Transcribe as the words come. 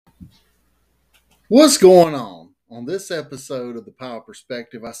What's going on? On this episode of the Pyle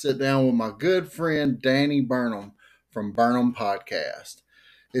Perspective, I sit down with my good friend Danny Burnham from Burnham Podcast.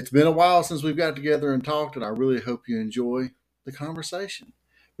 It's been a while since we've got together and talked, and I really hope you enjoy the conversation.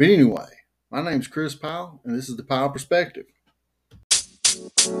 But anyway, my name's Kris Pyle, and this is the Pyle Perspective.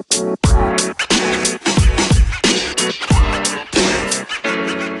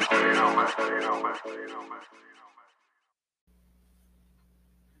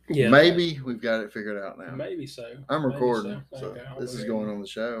 Yeah, Maybe we've got it figured out now. Maybe so. I'm Maybe recording, so. so Okay, I'll this go is ahead going and on the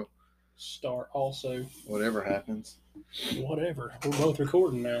show. Start also. Whatever happens. Whatever. We're both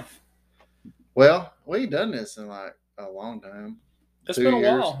recording now. Well, we ain't done this in like a long time. It's 2 been a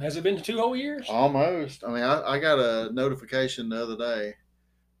years. while. Has it been 2 whole years? Almost. I mean, I got a notification the other day.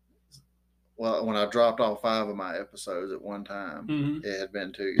 Well, when I dropped off 5 of my episodes at one time, It had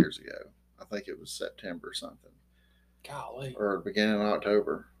been 2 years ago. I think it was September or something. Golly. Or beginning of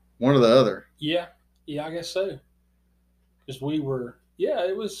October. One or the other. Yeah, I guess so. Because we were,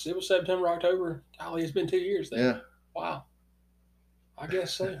 it was September, October. Golly, it's been 2 years then. Yeah. Wow. I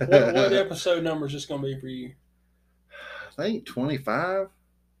guess so. What episode number is this going to be for you? I think 25.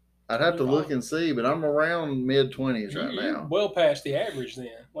 I'd have to look and see, but I'm around mid-20s right now. You're well past the average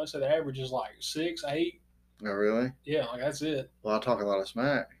then. Let's say the average is like 6, 8. Oh, really? Yeah, like that's it. Well, I talk a lot of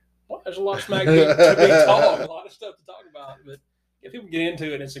smack. Well, there's a lot of smack to be talked, a lot of stuff to talk about. But if people get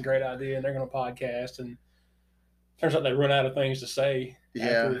into it, it's a great idea, and they're going to podcast. And turns out they run out of things to say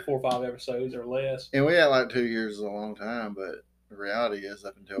after 4 or 5 episodes or less. And we had like 2 years is a long time, but the reality is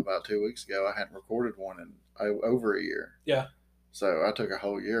up until about 2 weeks ago, I hadn't recorded one in over a year. Yeah. So I took a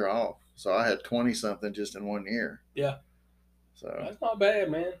whole year off. So I had 20-something just in 1 year. Yeah. So that's not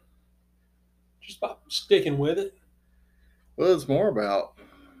bad, man. Just about sticking with it. Well, it's more about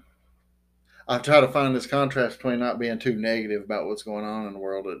I try to find this contrast between not being too negative about what's going on in the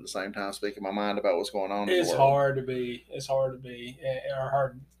world at the same time speaking my mind about what's going on in the world. It's hard to be, or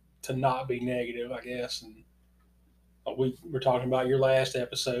hard to not be negative, I guess. And we were talking about your last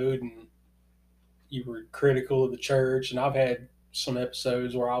episode, and you were critical of the church, and I've had some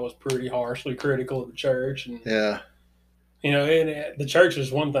episodes where I was pretty harshly critical of the church. And yeah. You know, and the church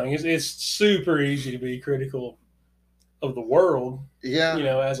is one thing. It's super easy to be critical of the world, yeah, you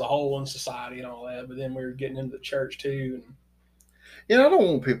know, as a whole in society and all that. But then we're getting into the church too. And I don't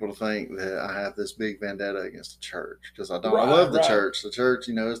want people to think that I have this big vendetta against the church, because I don't. I love the church. The church,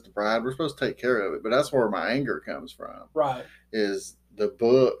 is the bride. We're supposed to take care of it, but that's where my anger comes from. Right. Is the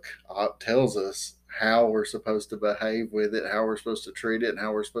book tells us how we're supposed to behave with it, how we're supposed to treat it, and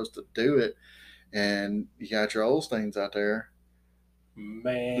how we're supposed to do it. And you got your Olsteins out there,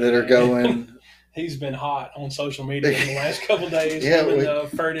 man, that are going. He's been hot on social media in the last couple of days.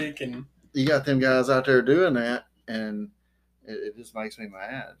 Furtick, and you got them guys out there doing that, and it just makes me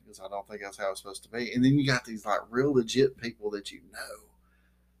mad because I don't think that's how it's supposed to be. And then you got these like real legit people that you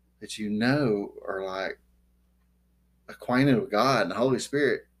know are like acquainted with God and the Holy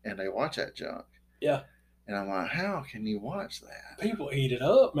Spirit, and they watch that junk. Yeah. And I'm like, how can you watch that? People eat it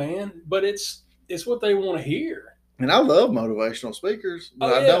up, man. But it's what they want to hear. And I love motivational speakers,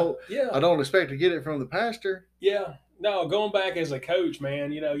 but I don't expect to get it from the pastor. Yeah. No, going back as a coach, man,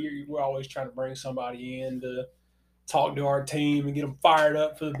 we're always trying to bring somebody in to talk to our team and get them fired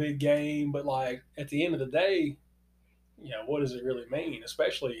up for the big game. But like at the end of the day, what does it really mean?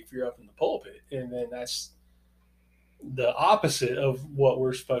 Especially if you're up in the pulpit, and then that's the opposite of what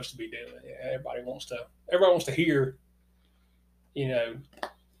we're supposed to be doing. Everybody wants to hear,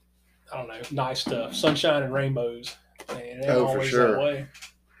 I don't know, nice stuff, sunshine and rainbows. And for sure. That way.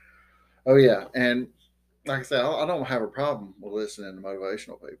 Oh yeah, and like I said, I don't have a problem with listening to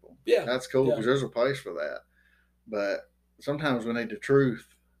motivational people. Yeah, that's cool because there's a place for that. But sometimes we need the truth,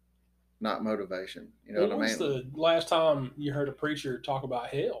 not motivation. You know what I mean? When's the last time you heard a preacher talk about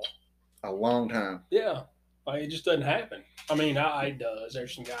hell? A long time. Yeah, it just doesn't happen. I mean, it does.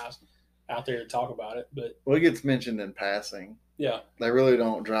 There's some guys out there that talk about it, but it gets mentioned in passing. Yeah, they really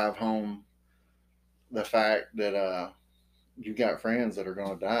don't drive home the fact that you got friends that are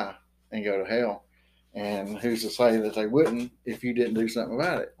going to die and go to hell, and who's to say that they wouldn't if you didn't do something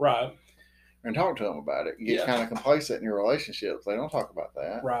about it? Right. And talk to them about it. You get kind of complacent in your relationships. They don't talk about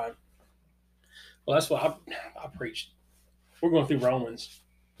that. Right. Well, that's what I preached. We're going through Romans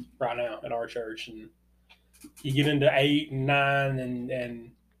right now at our church, and you get into 8 and 9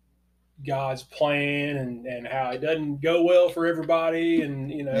 and God's plan and how it doesn't go well for everybody,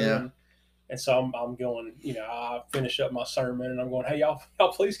 and and so I'm going, I finish up my sermon and I'm going, hey, y'all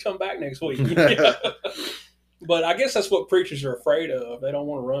please come back next week. But I guess that's what preachers are afraid of. They don't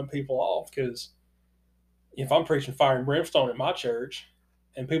want to run people off, because if I'm preaching fire and brimstone at my church,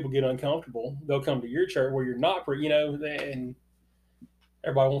 and people get uncomfortable, they'll come to your church where you're not, and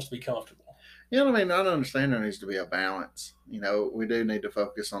everybody wants to be comfortable. Yeah, I mean, I understand there needs to be a balance. We do need to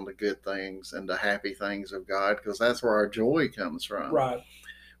focus on the good things and the happy things of God because that's where our joy comes from. Right.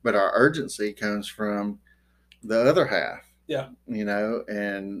 But our urgency comes from the other half. Yeah.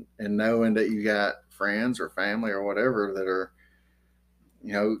 And knowing that you got friends or family or whatever that are,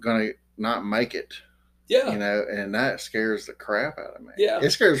 going to not make it. Yeah. And that scares the crap out of me. Yeah. It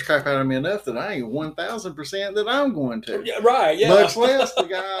scares the crap out of me enough that I ain't 1,000% that I'm going to. Yeah, right. Yeah. Much less the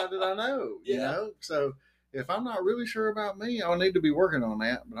guy that I know. Yeah. So if I'm not really sure about me, I'll need to be working on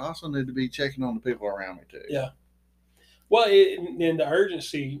that, but I also need to be checking on the people around me too. Yeah. Well, in the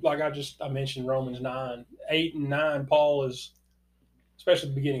urgency, like I mentioned Romans 9, 8 and 9, Paul is, especially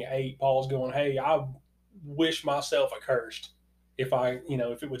the beginning of 8, Paul's going, hey, I wish myself accursed if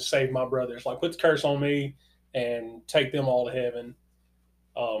if it would save my brothers. Like, put the curse on me and take them all to heaven.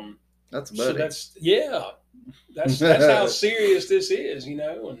 That's a buddy. So that's how serious this is, and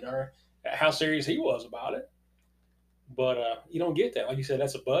how serious he was about it. But you don't get that. Like you said,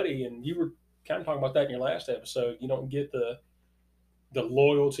 that's a buddy, and you were kind of talking about that in your last episode. You don't get the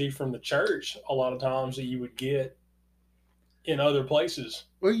loyalty from the church a lot of times that you would get in other places.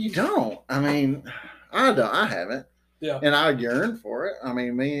 Well, you don't. I mean, I haven't. Yeah. And I yearn for it. I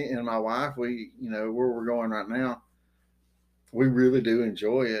mean, me and my wife, we, where we're going right now, we really do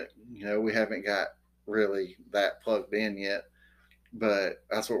enjoy it. We haven't got really that plugged in yet, but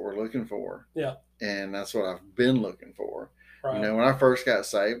that's what we're looking for. Yeah. And that's what I've been looking for. Right. When I first got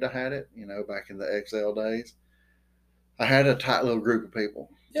saved, I had it, back in the XL days. I had a tight little group of people.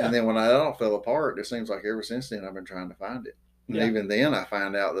 Yeah. And then when I all fell apart, it seems like ever since then I've been trying to find it. And even then I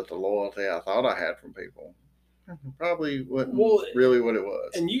find out that the loyalty I thought I had from people probably wasn't really what it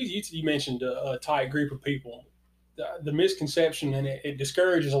was. And you mentioned a tight group of people. The misconception, and it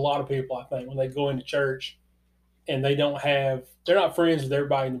discourages a lot of people, I think, when they go into church and they're not friends with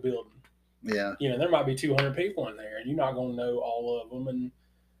everybody in the building. Yeah. There might be 200 people in there, and you're not going to know all of them and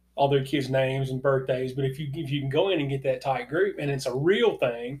all their kids' names and birthdays. But if you can go in and get that tight group, and it's a real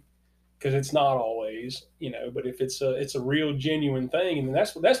thing, because it's not always, but if it's a real genuine thing, and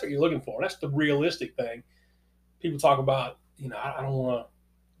that's what you're looking for. That's the realistic thing. People talk about, I don't want to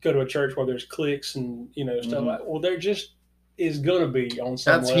go to a church where there's cliques and stuff like. Well, there just is gonna be on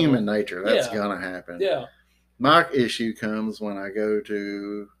some That's level. human nature. That's gonna happen. Yeah. My issue comes when I go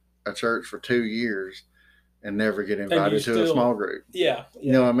to a church for 2 years and never get invited to a small group. Yeah.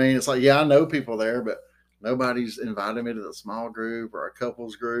 You know what I mean? It's like, I know people there, but nobody's invited me to the small group or a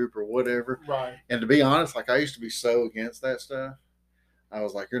couples group or whatever. Right. And to be honest, like I used to be so against that stuff. I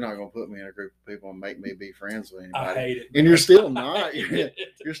was like, you're not going to put me in a group of people and make me be friends with anybody. I hate it. And you're still not.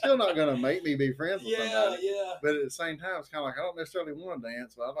 You're still not going to make me be friends with somebody. Yeah. But at the same time, it's kind of like, I don't necessarily want to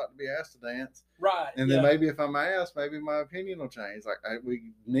dance, but I'd like to be asked to dance. Right. And then maybe if I'm asked, maybe my opinion will change. Like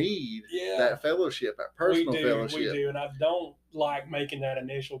we need that fellowship, that personal fellowship. We do. And I don't like making that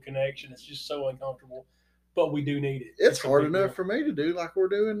initial connection. It's just so uncomfortable. But we do need it. It's hard enough for me to do like we're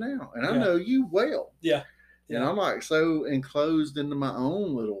doing now. And I know you well. Yeah. And I'm like so enclosed into my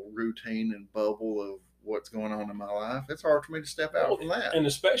own little routine and bubble of what's going on in my life. It's hard for me to step out from that. And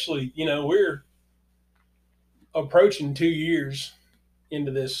especially, we're approaching 2 years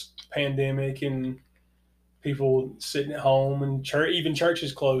into this pandemic and people sitting at home and even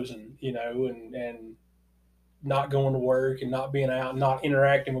churches closing, and not going to work and not being out and not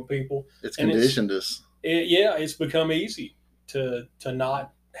interacting with people. It's conditioned us. It's become easy to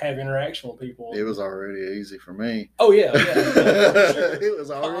not have interaction with people. It was already easy for me. Oh yeah. Sure. It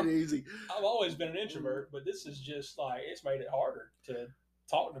was already easy. I've always been an introvert, but this is just like it's made it harder to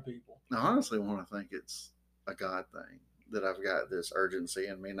talk to people. I honestly want to think it's a God thing that I've got this urgency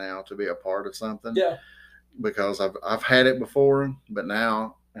in me now to be a part of something. Yeah. Because I've had it before, but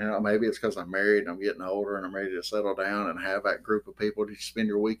now maybe it's because I'm married and I'm getting older and I'm ready to settle down and have that group of people to spend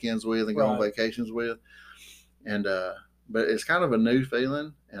your weekends with and go on vacations with. And but it's kind of a new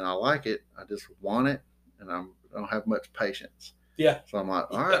feeling, and I like it. I just want it, and I don't have much patience. Yeah. So I'm like,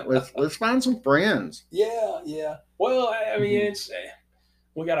 all right, let's find some friends. Yeah. Well, I mean,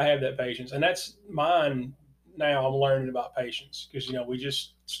 we got to have that patience, and that's mine. Now I'm learning about patience because we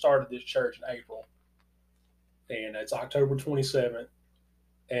just started this church in April, and it's October 27th,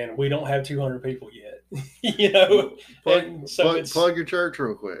 and we don't have 200 people yet. Plug your church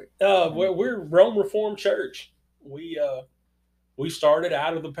real quick. We're Rome Reformed Church. We started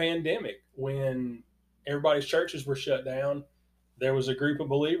out of the pandemic when everybody's churches were shut down. There was a group of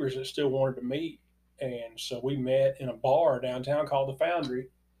believers that still wanted to meet, and so we met in a bar downtown called the Foundry.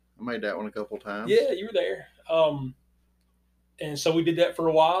 I made that one a couple of times. Yeah, you were there. And so we did that for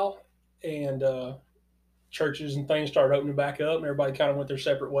a while, and churches and things started opening back up, and everybody kind of went their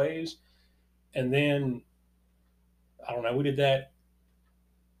separate ways. And then I don't know, we did that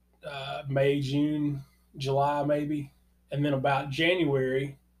May, June, July, maybe, and then about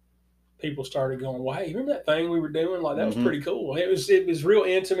January, people started going, "Well, hey, remember that thing we were doing? Like that was pretty cool. It was real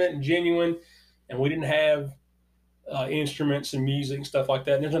intimate and genuine, and we didn't have instruments and music and stuff like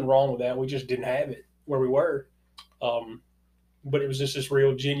that. And there's nothing wrong with that. We just didn't have it where we were." But it was just this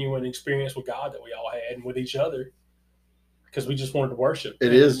real genuine experience with God that we all had and with each other because we just wanted to worship.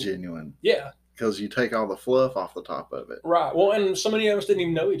 It is genuine. Yeah. Because you take all the fluff off the top of it. Right. Well, and so many of us didn't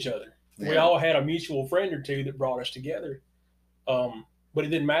even know each other. Yeah. We all had a mutual friend or two that brought us together. But it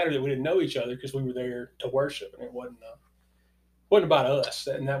didn't matter that we didn't know each other because we were there to worship, and it wasn't about us.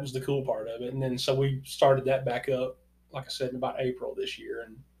 And that was the cool part of it. And then so we started that back up, like I said, in about April this year.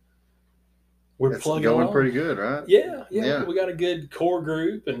 And we're plugging going along. Pretty good, right? Yeah. We got a good core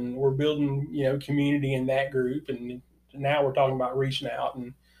group, and we're building, community in that group. And now we're talking about reaching out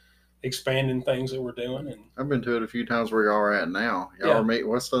and expanding things that we're doing. And I've been to it a few times where y'all are at now. Y'all are meeting.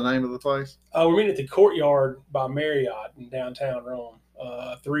 What's the name of the place? We're meeting at the Courtyard by Marriott in downtown Rome,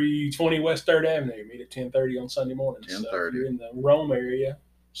 320 West 3rd Avenue. Meet at 10:30 on Sunday mornings. 10:30. So if you're in the Rome area,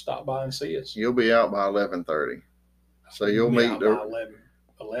 stop by and see us. You'll be out by 11:30. So you'll meet by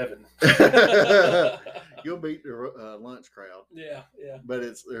 11. You'll beat the lunch crowd. Yeah. But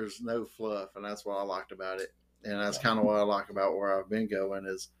there's no fluff, and that's what I liked about it. And that's kind of what I like about where I've been going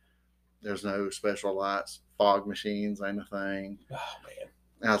is there's no special lights, fog machines, anything. Oh, man.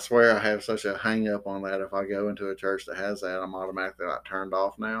 I swear I have such a hang up on that. If I go into a church that has that, I'm automatically turned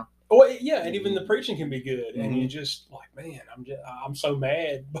off now. Oh, yeah, and even the preaching can be good. And you just man, I'm so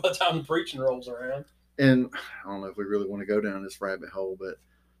mad by the time the preaching rolls around. And I don't know if we really want to go down this rabbit hole, but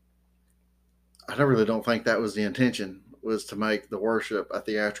I really don't think that was the intention, was to make the worship a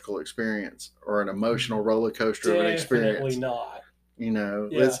theatrical experience or an emotional roller coaster of an experience. Definitely not.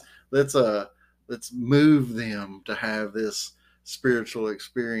 Let's move them to have this spiritual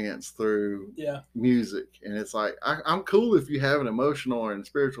experience through music. And it's like, I'm cool if you have an emotional and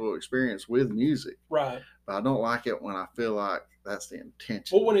spiritual experience with music. Right. But I don't like it when I feel like that's the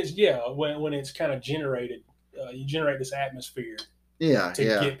intention. Well, when it's kind of generated, you generate this atmosphere. To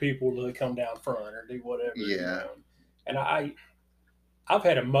get people to come down front or do whatever. Yeah. And I've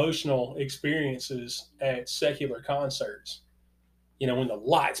had emotional experiences at secular concerts. When the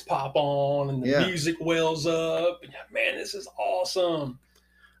lights pop on and the music wells up, and man, this is awesome.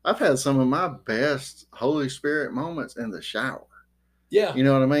 I've had some of my best Holy Spirit moments in the shower. Yeah. You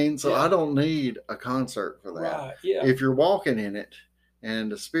know what I mean? So I don't need a concert for that. Right. Yeah. If you're walking in it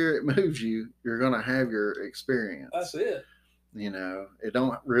and the Spirit moves you, you're going to have your experience. That's it. It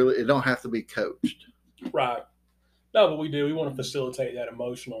don't have to be coached. Right. No, but we do. We want to facilitate that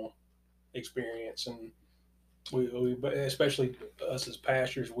emotional experience, and we especially us as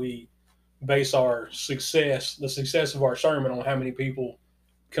pastors, we base the success of our sermon on how many people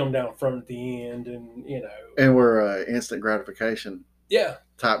come down front at the end, and And we're instant gratification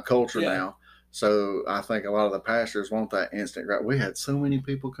type culture now. So I think a lot of the pastors want that instant We had so many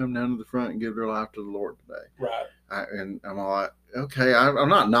people come down to the front and give their life to the Lord today. Right. And I'm all like, okay, I'm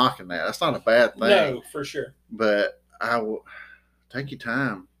not knocking that. That's not a bad thing. No, for sure. But I will take your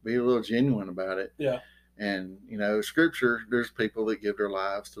time, be a little genuine about it. Yeah. And, Scripture, there's people that give their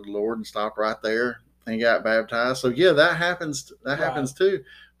lives to the Lord and stop right there and got baptized. So, that happens. That happens too.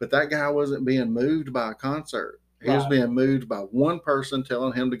 But that guy wasn't being moved by a concert. He was being moved by one person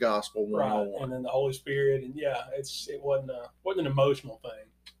telling him the gospel one-on-one. And then the Holy Spirit. And, it wasn't an emotional thing.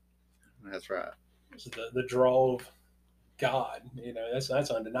 That's right. It's the draw of God.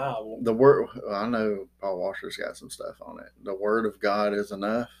 That's undeniable. The word, I know Paul Washer's got some stuff on it. The word of God is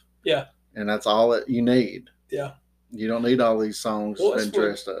enough. Yeah. And that's all that you need. Yeah. You don't need all these songs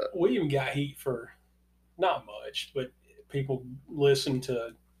dressed up. We even got heat for not much, but people listen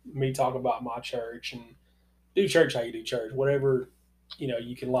to me talk about my church and do church how you do church. Whatever,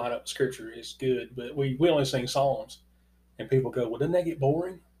 you can line up Scripture is good, but we only sing Psalms. And people go, well, doesn't that get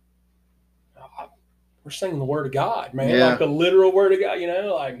boring? We're singing the word of God, man. Like the literal word of God,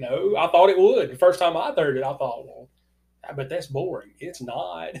 like, no, I thought it would. The first time I heard it, I thought, well, but that's boring. It's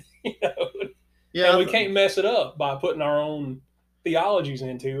not, Yeah. And we can't mess it up by putting our own theologies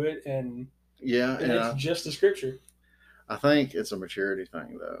into it. And it's just the Scripture. I think it's a maturity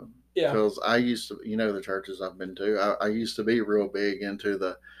thing, though. Yeah. Because I used to, the churches I've been to, I used to be real big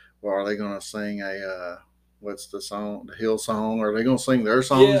into are they going to sing a what's the song, the Hill song? Are they going to sing their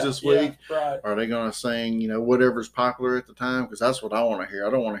songs this week? Right. Are they going to sing, whatever's popular at the time? Because that's what I want to hear. I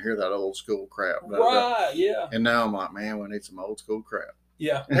don't want to hear that old school crap. Right, yeah. And now I'm like, man, we need some old school crap.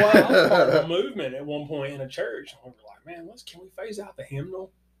 Yeah. Well, I was part of a movement at one point in a church. We were like, man, can we phase out the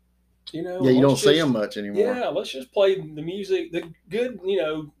hymnal? Yeah, you don't see them much anymore. Yeah, let's just play the music, the good,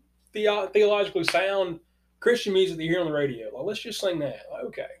 theologically sound Christian music that you hear on the radio. Like, let's just sing that. Like,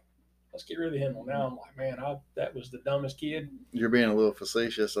 okay, let's get rid of the hymnal. Now I'm like, man, that was the dumbest kid. You're being a little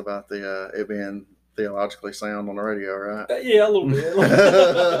facetious about the it being theologically sound on the radio, right? Yeah, a little bit.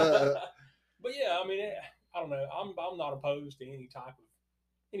 But yeah, I mean, I don't know. I'm not opposed to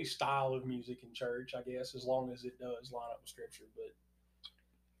any style of music in church, I guess, as long as it does line up with Scripture.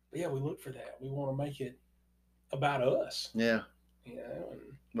 But yeah, we look for that. We want to make it about us. Yeah.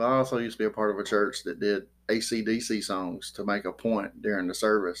 Well, I also used to be a part of a church that did AC/DC songs to make a point during the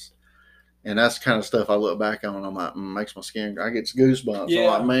service. And that's the kind of stuff I look back on. I'm like, makes my skin, I get goosebumps.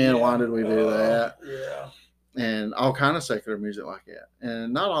 Yeah, I'm like, man, why did we do that? Yeah. And all kind of secular music like that.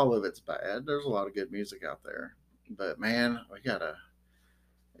 And not all of it's bad. There's a lot of good music out there. But man, we gotta,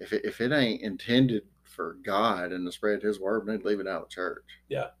 if it ain't intended for God and to spread His word, we need to leave it out of the church.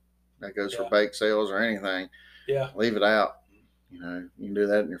 Yeah. That goes for bake sales or anything. Yeah. Leave it out. You can do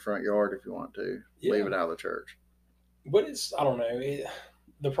that in your front yard if you want to. Yeah. Leave it out of the church. But I don't know.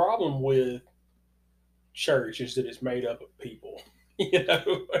 The problem with church is that it's made up of people.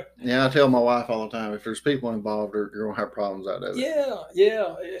 Yeah, I tell my wife all the time, if there's people involved, you're going to have problems out of it.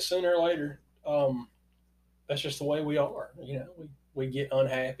 Yeah. Sooner or later. That's just the way we are. We get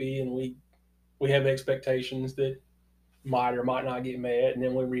unhappy and we have expectations that might or might not get met, and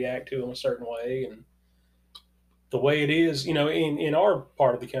then we react to them a certain way. And the way it is, in our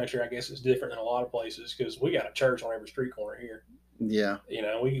part of the country, I guess it's different than a lot of places because we got a church on every street corner here. Yeah.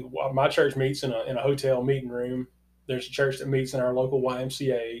 My church meets in a hotel meeting room. There's a church that meets in our local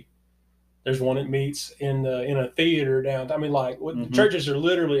YMCA. There's one that meets in a theater downtown. I mean, the churches are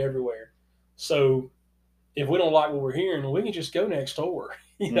literally everywhere. So if we don't like what we're hearing, we can just go next door.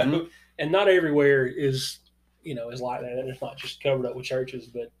 And not everywhere is like that. It's not just covered up with churches,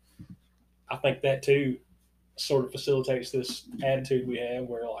 but I think that too sort of facilitates this attitude we have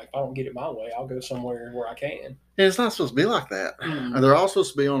where, like, if I don't get it my way, I'll go somewhere where I can. And it's not supposed to be like that. They're all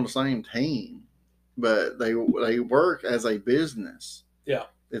supposed to be on the same team, but they work as a business. Yeah.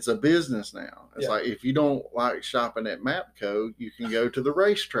 It's a business now. It's like, if you don't like shopping at Mapco, you can go to the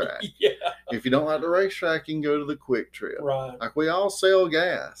racetrack. Yeah. If you don't like the racetrack, you can go to the Quick Trip. Right. Like, we all sell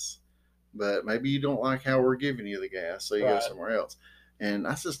gas, but maybe you don't like how we're giving you the gas, so you go somewhere else. And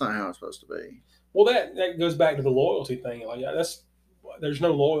that's just not how it's supposed to be. Well, that goes back to the loyalty thing. Like, there's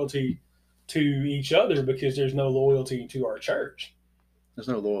no loyalty to each other because there's no loyalty to our church. There's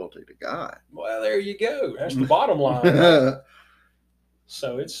no loyalty to God. Well, there you go. That's the bottom line. Right?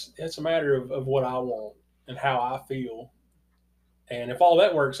 So it's a matter of what I want and how I feel. And if all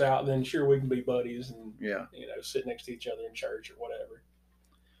that works out, then sure, we can be buddies and sit next to each other in church or whatever.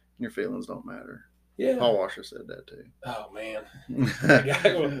 Your feelings don't matter. Yeah. Paul Washer said that too. Oh, man.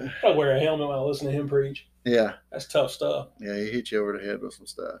 I wear a helmet when I listen to him preach. Yeah. That's tough stuff. Yeah, he hit you over the head with some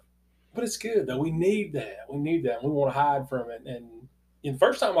stuff. But it's good, though. We need that. We want to hide from it. And the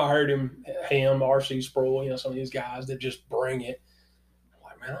first time I heard him, R.C. Sproul, some of these guys that just bring it, I'm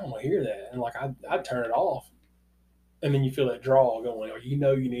like, man, I don't want to hear that. And, like, I'd turn it off. And then you feel that draw going, you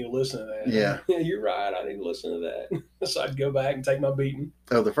need to listen to that. Yeah. You're right. I need to listen to that. So I'd go back and take my beating.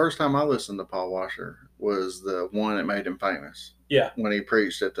 So the first time I listened to Paul Washer was the one that made him famous. Yeah. When he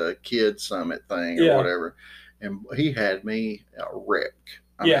preached at the Kids Summit thing or whatever. And he had me a wreck.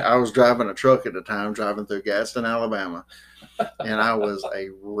 I mean, I was driving a truck at the time, driving through Gadsden, Alabama. And I was a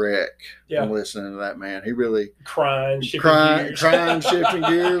wreck listening to that man. He really crying, shifting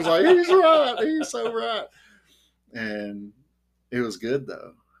gears. Like, he's right. He's so right. And it was good,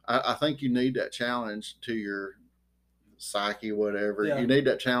 though. I think you need that challenge to your psyche, whatever. You need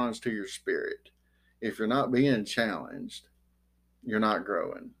that challenge to your spirit. If you're not being challenged, you're not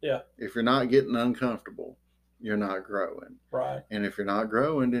growing. Yeah. If you're not getting uncomfortable, you're not growing. Right. And if you're not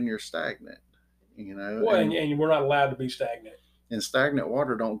growing, then you're stagnant. Well, and we're not allowed to be stagnant. And stagnant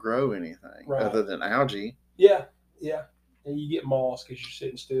water don't grow anything other than algae. Yeah. And you get moss because you're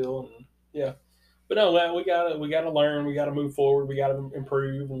sitting still. And but no, we gotta learn. We gotta move forward. We gotta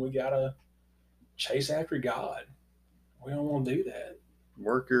improve, and we gotta chase after God. We don't want to do that.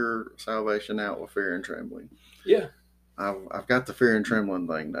 Work your salvation out with fear and trembling. Yeah. I've got the fear and trembling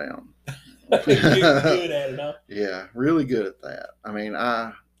thing down. You're good at it, huh? Yeah, really good at that. I mean,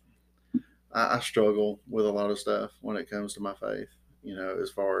 I struggle with a lot of stuff when it comes to my faith. As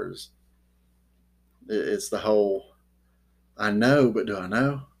far as It's the whole, I know, but do I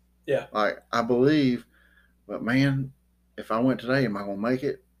know? Yeah. Like, I believe, but man, if I went today, am I going to make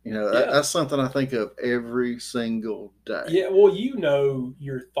it? Yeah. That's something I think of every single day. Yeah. Well, you know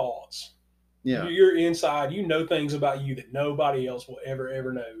your thoughts. Yeah. You're inside. You know things about you that nobody else will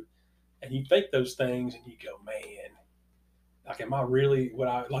ever know, and you think those things, and you go, man, like, am I really? Would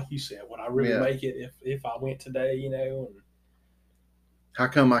I, like you said, would I really Yeah. make it if I went today? And How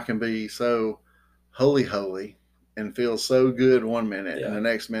come I can be so holy and feel so good one minute, and yeah, the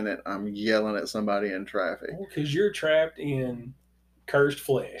next minute I'm yelling at somebody in traffic? well, because you're trapped in cursed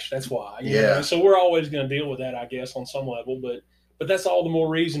flesh. That's why, Yeah. So we're always going to deal with that, I guess, on some level. But that's all the more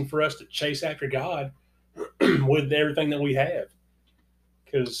reason for us to chase after God with everything that we have,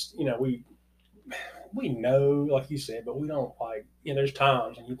 because we know, like you said, but we don't, like, there's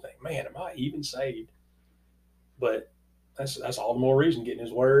times and you think, man, am I even saved? But that's all the more reason, getting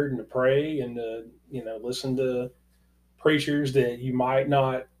His Word and to pray and to listen to preachers that you might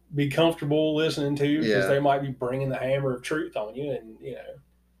not be comfortable listening to because Yeah. they might be bringing the hammer of truth on you, and.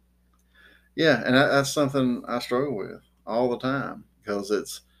 Yeah. And that's something I struggle with all the time, because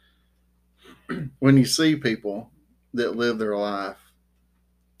it's when you see people that live their life,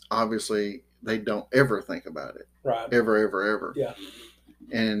 obviously they don't ever think about it. Right. Ever. Yeah.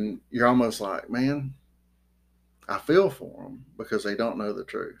 And you're almost like, man, I feel for them because they don't know the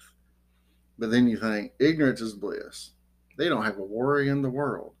truth. But then you think, ignorance is bliss. They don't have a worry in the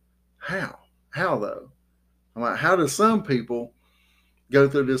world. How? How though? I'm like, how do some people go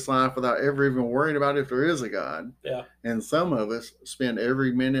through this life without ever even worrying about if there is a God? Yeah. And some of us spend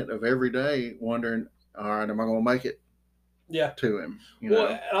every minute of every day wondering, all right, am I going to make it Yeah. to Him? Well,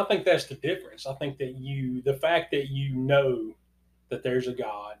 and I think that's the difference. I think that the fact that you know that there's a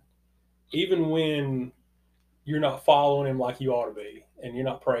God, even when you're not following Him like you ought to be, and you're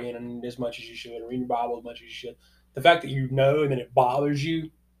not praying as much as you should, or reading your Bible as much as you should, the fact that you know and that it bothers you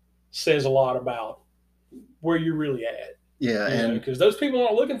says a lot about where you're really at. Yeah, and because those people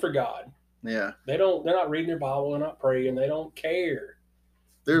aren't looking for God. yeah, They're not reading their Bible, they're not praying, they don't care.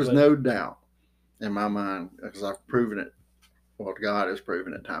 there's But no doubt in my mind, because I've proven it. Well, God has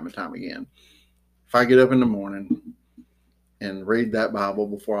proven it time and time again. If I get up in the morning and read that Bible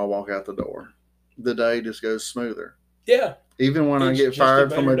before I walk out the door, the day just goes smoother. yeah, Even when I it's get just a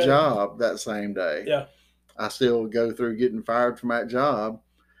fired from better a day. job that same day, Yeah, I still go through getting fired from that job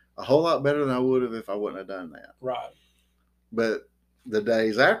a whole lot better than I would have if I wouldn't have done that. right. But the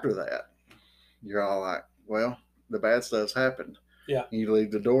days after that, you're all like, well, the bad stuff's happened. Yeah. You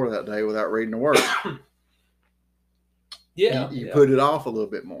leave the door that day without reading the Word. Yeah, you yeah. put it off a little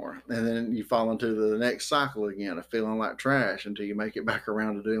bit more, and then you fall into the next cycle again of feeling like trash until you make it back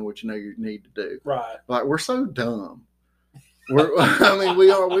around to doing what you know you need to do. Right. Like, we're so dumb. I mean, we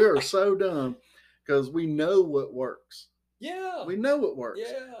are so dumb because we know what works. Yeah. We know what works,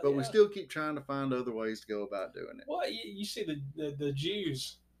 Yeah, but we still keep trying to find other ways to go about doing it. Well, you see the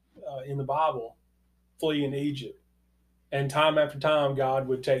Jews in the Bible flee in Egypt, and time after time God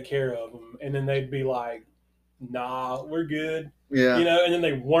would take care of them, and then they'd be like, "Nah, we're good," Yeah. and then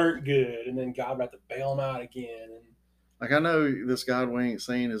they weren't good, and then God would have to bail them out again. And like, I know this God we ain't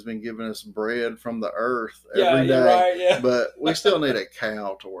seen has been giving us bread from the earth yeah, every day, you're right, yeah. But we still need a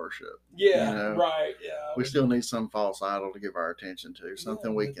cow to worship. Yeah, right. Yeah, we still need some false idol to give our attention to,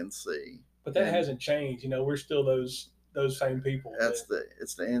 something we can see. But that hasn't changed. We're still those same people. It's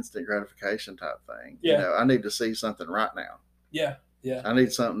the instant gratification type thing. Yeah. I need to see something right now. Yeah, yeah. I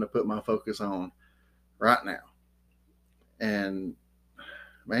need something to put my focus on right now. And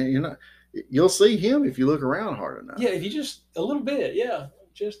man, you'll see Him if you look around hard enough. Yeah, if you just a little bit, yeah,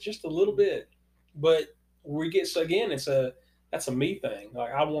 just a little bit. But we get, so again, that's a me thing.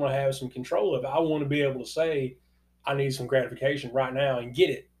 Like, I want to have some control of it. I want to be able to say, I need some gratification right now and get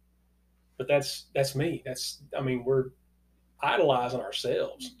it. But that's me. We're idolizing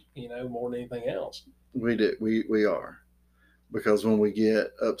ourselves, more than anything else. We do. We are. Because when we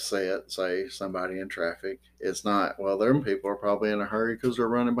get upset, say somebody in traffic, it's not, well, them people are probably in a hurry because they're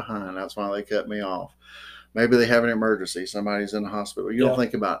running behind. That's why they cut me off. Maybe they have an emergency. Somebody's in the hospital. You don't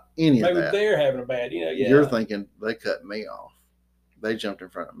think about any of that. Maybe they're having a bad, Yeah. You're thinking, they cut me off. They jumped in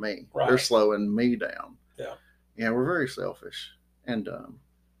front of me. Right. They're slowing me down. Yeah. Yeah, we're very selfish and dumb.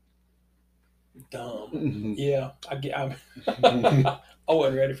 Yeah. I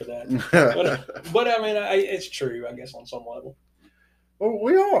wasn't ready for that. But I mean, it's true, I guess, on some level. Well,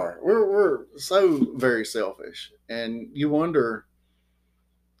 we are. We're so very selfish. And you wonder,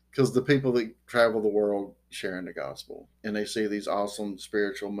 because the people that travel the world sharing the gospel and they see these awesome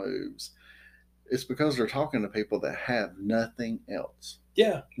spiritual moves, it's because they're talking to people that have nothing else.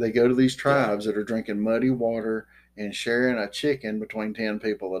 Yeah. They go to these tribes that are drinking muddy water and sharing a chicken between 10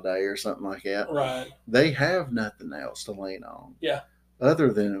 people a day or something like that. Right. They have nothing else to lean on. Yeah.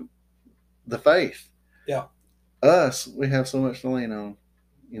 Other than the faith. Yeah. Us, we have so much to lean on.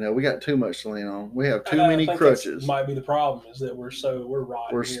 We got too much to lean on. We have too many crutches. That might be the problem, is that we're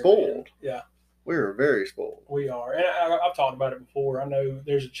rotten. We're spoiled. Man. Yeah. We are very spoiled. We are. And I've talked about it before. I know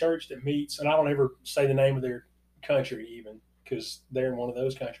there's a church that meets, and I don't ever say the name of their country even, because they're in one of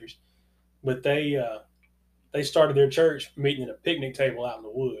those countries. But they started their church meeting at a picnic table out in the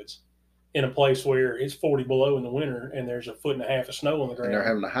woods, in a place where it's 40 below in the winter and there's 1.5 feet of snow on the ground. And they're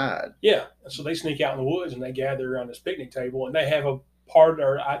having to hide. Yeah. So they sneak out in the woods and they gather around this picnic table, and they have a part,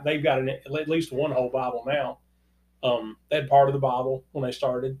 or they've got at least one whole Bible now. They had part of the Bible when they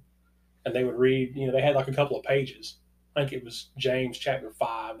started, and they would read, they had like a couple of pages. I think it was James chapter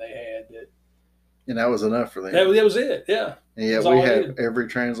 5 they had that. And that was enough for them. That was it, yeah. And yet we have every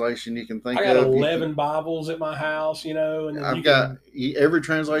translation you can think of. I got 11 Bibles at my house, and then I've got every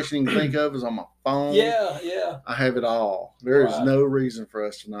translation you can think of is on my phone. Yeah. I have it all. There is no reason for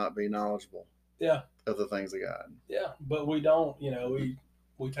us to not be knowledgeable. Yeah. Of the things of God. Yeah, but we don't.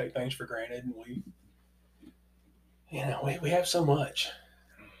 We take things for granted, and we have so much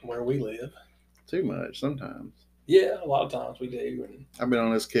where we live. Too much sometimes. Yeah, a lot of times we do. And I've been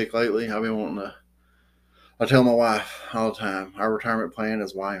on this kick lately. I've been wanting to. I tell my wife all the time, our retirement plan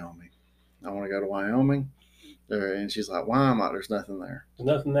is Wyoming. I want to go to Wyoming. And she's like, why? I'm like, there's nothing there. There's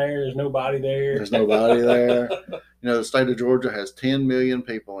nothing there. There's nobody there. There's nobody there. The state of Georgia has 10 million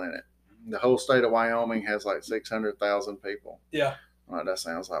people in it. The whole state of Wyoming has like 600,000 people. Yeah. Well, that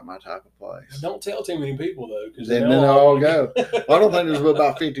sounds like my type of place. Don't tell too many people, though. Because then they'll all go. Well, I don't think there's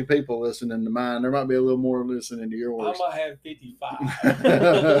about 50 people listening to mine. There might be a little more listening to yours. I might have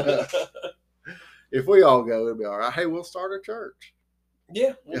 55. If we all go, it'll be all right. Hey, we'll start a church.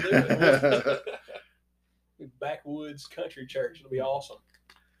 Yeah, we'll do it. Backwoods country church. It'll be awesome.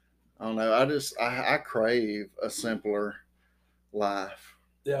 I don't know. I crave a simpler life.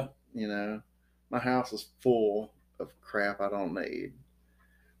 Yeah. My house is full of crap I don't need.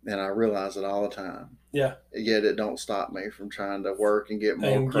 And I realize it all the time. Yeah. Yet it don't stop me from trying to work and get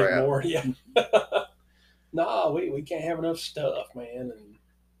more crap. Get more, yeah. No, we can't have enough stuff, man. And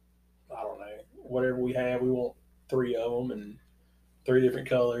I don't know. Whatever we have, we want 3 of them and 3 different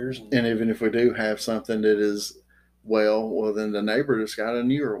colors. And even if we do have something that is, well, then the neighbor just got a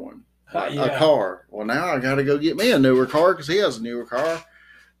newer one. A car. Well, now I got to go get me a newer car because he has a newer car.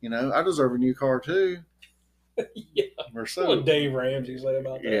 I deserve a new car too. Yeah. Or so. What Dave Ramsey say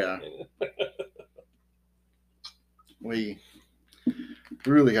about that? Yeah. We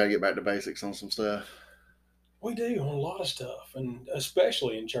really got to get back to basics on some stuff. We do on a lot of stuff, and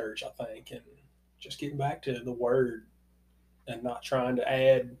especially in church, I think, and just getting back to the Word and not trying to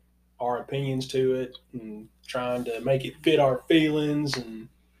add our opinions to it and trying to make it fit our feelings. And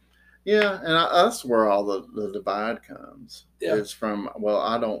yeah, and that's where all the divide comes. Yeah. It's from,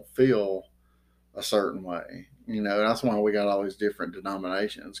 I don't feel a certain way. That's why we got all these different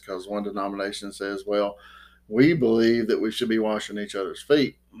denominations, because one denomination says, well, we believe that we should be washing each other's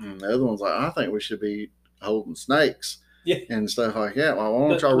feet. And the other one's like, I think we should be holding snakes. Yeah. And stuff like that. Well, why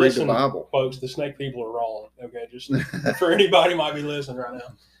don't y'all read the Bible? Folks, the snake people are wrong. Okay, just for anybody who might be listening right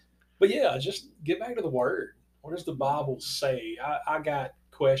now. But yeah, just get back to the Word. What does the Bible say? I got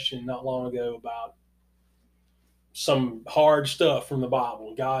questioned not long ago about some hard stuff from the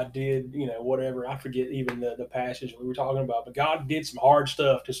Bible. God did, whatever. I forget even the passage we were talking about, but God did some hard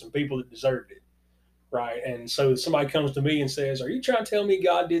stuff to some people that deserved it. Right. And so somebody comes to me and says, are you trying to tell me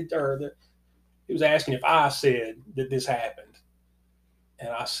God did, or that he was asking if I said that this happened. And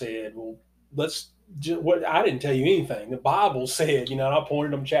I said, well, I didn't tell you anything. The Bible said, and I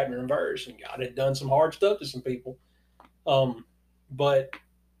pointed them chapter and verse, and God had done some hard stuff to some people. But,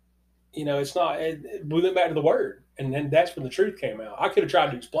 it's not, we went back to the Word, and then that's when the truth came out. I could have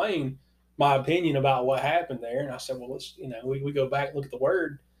tried to explain my opinion about what happened there. And I said, well, let's, we go back and look at the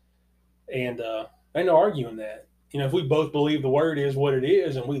Word, and ain't no arguing that. If we both believe the Word is what it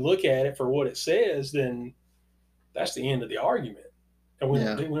is and we look at it for what it says, then that's the end of the argument. And we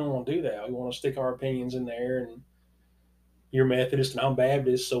don't want to do that. We want to stick our opinions in there. And you're Methodist and I'm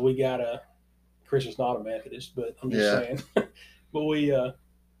Baptist, so we Kris is not a Methodist, but I'm just saying. But we want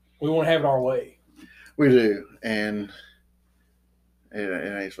to have it our way. We do, and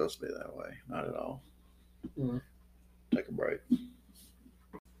it ain't supposed to be that way. Not at all. Mm-hmm. Take a break.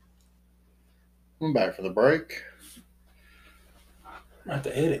 I'm back for the break. I have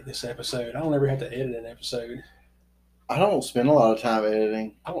to edit this episode. I don't ever have to edit an episode. I don't spend a lot of time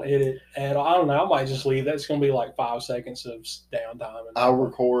editing. I don't edit at all. I don't know. I might just leave. That's going to be like 5 seconds of downtime. I'll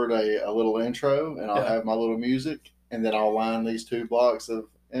record a little intro, and I'll have my little music, and then I'll line these 2 blocks of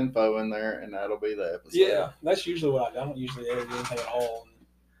info in there, and that'll be the episode. Yeah, that's usually what I do. I don't usually edit anything at all.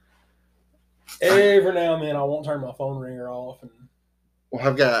 Every now and then, I won't turn my phone ringer off. Well,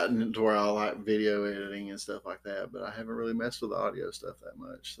 I've gotten to where I like video editing and stuff like that, but I haven't really messed with the audio stuff that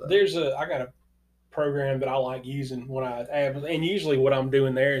much. So. I got a program that I like using when I have, and usually what I'm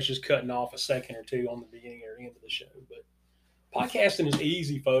doing there is just cutting off a second or 2 on the beginning or end of the show. But podcasting is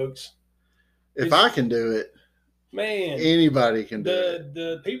easy, folks. If I can do it, man, anybody can do it.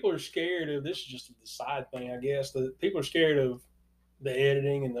 The people are scared of this. Is just the side thing, I guess. The people are scared of the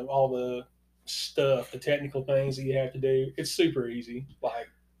editing and all the stuff, the technical things that you have to do. It's super easy. Like,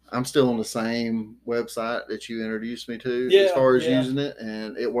 I'm still on the same website that you introduced me to as far as using it,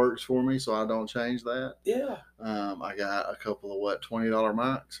 and it works for me, so I don't change that. Yeah. I got a couple of $20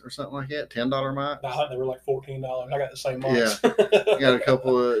 mics or something like that, $10 mics. I thought they were like $14. I got the same mics. Yeah. Got a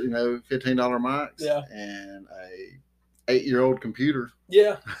couple of $15 mics. Yeah. And a 8-year-old computer.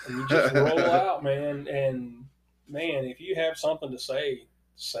 Yeah. And you just roll out, man. And man, if you have something to say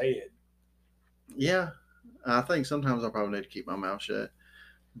it. Yeah. I think sometimes I probably need to keep my mouth shut.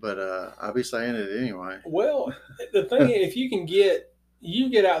 But I'll be saying it anyway. Well, the thing is, if you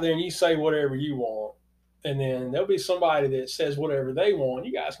get out there and you say whatever you want, and then there'll be somebody that says whatever they want.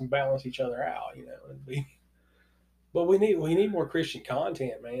 You guys can balance each other out, But we need more Christian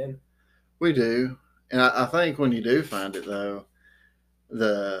content, man. We do, and I think when you do find it, though,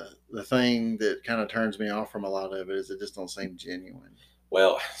 the thing that kind of turns me off from a lot of it is it just don't seem genuine.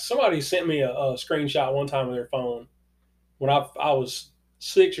 Well, somebody sent me a screenshot one time on their phone when I was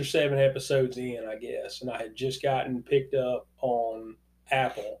 6 or 7 episodes in, I guess, and I had just gotten picked up on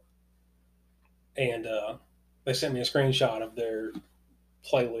Apple, and they sent me a screenshot of their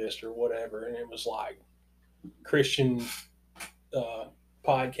playlist or whatever, and it was like Christian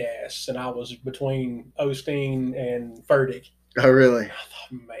podcasts, and I was between Osteen and Furtick. Oh, really? I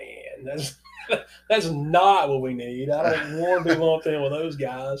thought, man, that's not what we need. I don't want to be lumped in with those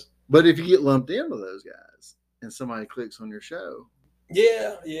guys. But if you get lumped in with those guys and somebody clicks on your show,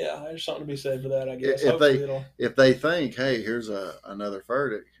 yeah, there's something to be said for that, I guess. If they think, hey, here's another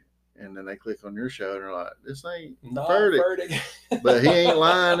Furtick, and then they click on your show and they're like, this ain't Furtick. But he ain't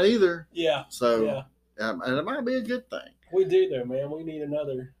lying either. Yeah. So, and it might be a good thing. We do though, man. We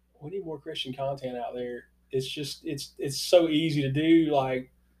need more Christian content out there. It's just, it's so easy to do.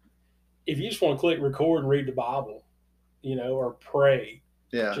 Like, if you just want to click record and read the Bible, or pray,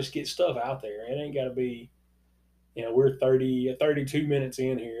 just get stuff out there. It ain't got to be, we're 32 minutes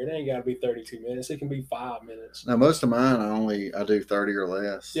in here. It ain't got to be 32 minutes. It can be 5 minutes. Now, most of mine, I do 30 or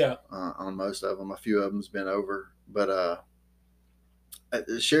less. Yeah. On most of them. A few of them's been over. But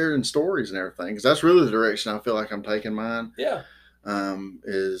sharing stories and everything, because that's really the direction I feel like I'm taking mine. Yeah.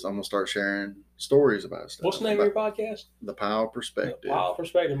 Is I'm going to start sharing stories about stuff. What's the name of your podcast? The Pyle Perspective. The Pyle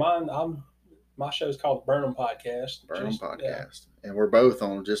Perspective. My show's called the Burnham Podcast. Burnham Podcast. Yeah. And we're both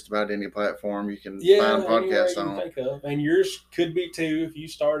on just about any platform you can find podcasts on. Think of. And yours could be too if you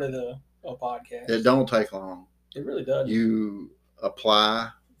started a podcast. It don't take long. It really does. You apply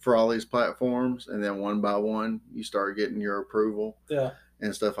for all these platforms, and then one by one, you start getting your approval. Yeah.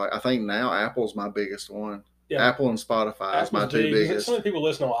 And stuff like. I think now Apple's my biggest one. Yeah. Apple and Spotify is my two biggest. So many people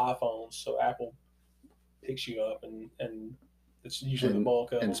listen on iPhones, so Apple picks you up, and it's usually the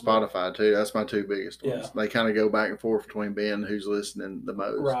bulk of and them. Spotify too. That's my two biggest ones. Yeah. They kind of go back and forth between being who's listening the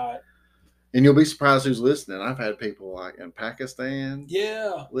most. Right. And you'll be surprised who's listening. I've had people like in Pakistan.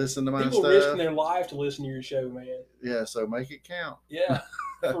 Yeah. Listen to my people stuff. People risking their life to listen to your show, man. Yeah. So make it count. Yeah.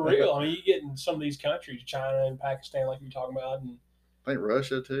 For real. I mean, you get in some of these countries, China and Pakistan, like you're talking about, and I think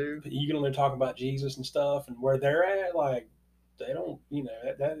Russia too. You get on there talking about Jesus and stuff, and where they're at, like they don't,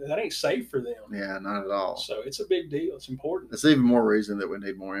 that ain't safe for them. Yeah, not at all. So it's a big deal. It's important. It's even more reason that we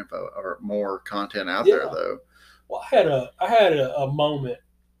need more info or more content out there, though. Well, I had a moment.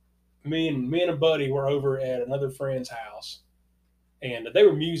 Me and a buddy were over at another friend's house, and they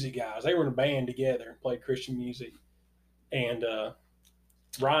were music guys. They were in a band together, played Christian music, and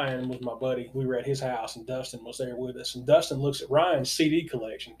Ryan was my buddy. We were at his house, and Dustin was there with us. And Dustin looks at Ryan's CD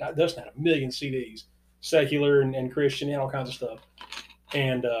collection. Dustin had 1 million CDs, secular and Christian and all kinds of stuff.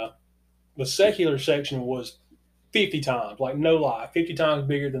 And the secular section was 50 times, like no lie, 50 times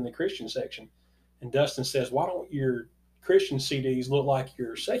bigger than the Christian section. And Dustin says, why don't your Christian CDs look like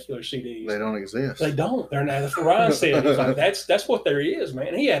your secular CDs? They don't exist. They don't. They're not. That's what Ryan said. He's like, that's what there is,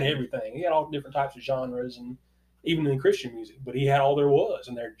 man. He had everything. He had all different types of genres and even in Christian music, but he had all there was,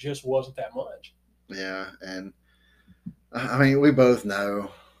 and there just wasn't that much. Yeah, and I mean, we both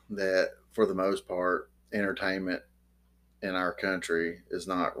know that for the most part, entertainment in our country is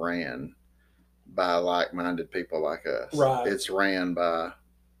not ran by like-minded people like us. Right. It's ran by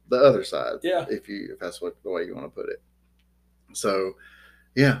the other side, Yeah. if that's what the way you want to put it. So,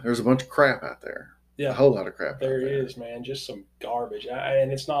 yeah, there's a bunch of crap out there. Yeah. A whole lot of crap There out there. is, man. Just some garbage.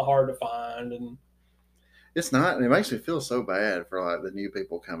 And it's not hard to find. And It's not, and it makes me feel so bad for like the new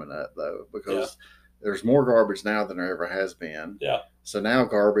people coming up though, because Yeah. there's more garbage now than there ever has been. Yeah. So now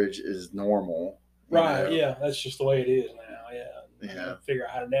garbage is normal. Right. Yeah. That's just the way it is now. Yeah. Yeah. Figure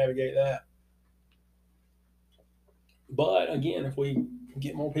out how to navigate that. But again, if we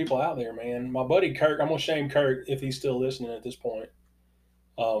get more people out there, man, my buddy Kirk, I'm gonna shame Kirk if he's still listening at this point.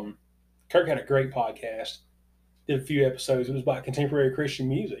 Kirk had a great podcast. Did a few episodes. It was about contemporary Christian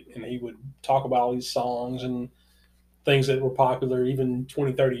music, and he would talk about all these songs and things that were popular even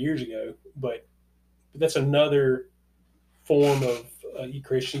 20, 30 years ago. But that's another form of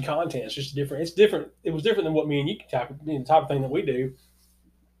Christian content. It's just different. It's different. It was different than what me and you the type of thing that we do.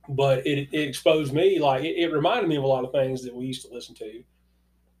 But it exposed me. Like it reminded me of a lot of things that we used to listen to.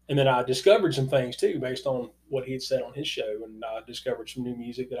 And then I discovered some things too based on what he had said on his show, and I discovered some new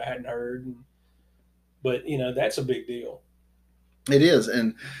music that I hadn't heard. But that's a big deal. It is,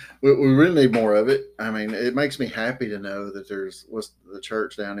 and we really need more of it. I mean, it makes me happy to know that there's what's the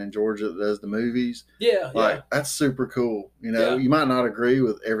church down in Georgia that does the movies. Yeah, like that's super cool. You might not agree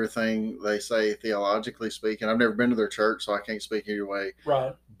with everything they say theologically speaking. I've never been to their church, so I can't speak either way.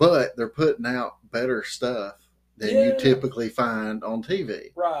 Right. But they're putting out better stuff than you typically find on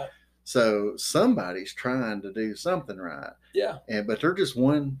TV. Right. So somebody's trying to do something right. Yeah. But they're just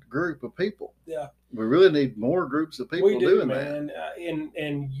one group of people. Yeah. We really need more groups of people doing man. That.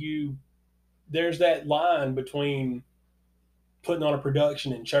 And there's that line between putting on a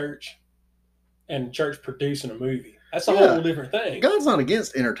production in church and church producing a movie. That's a whole different thing. God's not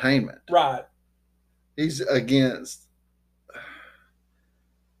against entertainment. Right. He's against,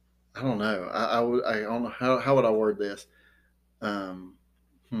 I don't know. I don't know how would I word this.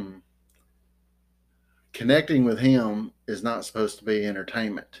 Connecting with him is not supposed to be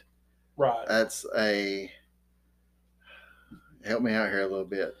entertainment. Right. That's help me out here a little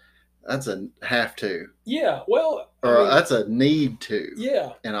bit. That's a have to. Yeah. Well, that's a need to.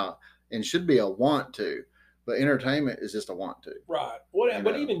 Yeah. And should be a want to. But entertainment is just a want to. Right.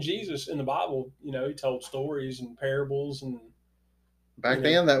 But even Jesus in the Bible, he told stories and parables and. Back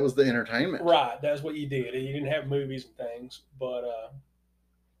then, that was the entertainment. Right. That's what you did. You didn't have movies and things, but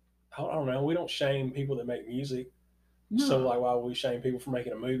I don't know. We don't shame people that make music. No. So, why would we shame people for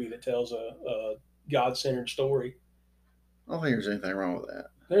making a movie that tells a God-centered story? I don't think there's anything wrong with that.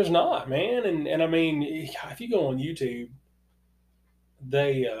 There's not, man. And I mean, if you go on YouTube,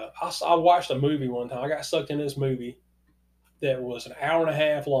 I watched a movie one time. I got sucked into this movie that was an hour and a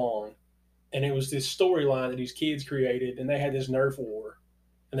half long, and it was this storyline that these kids created, and they had this Nerf war.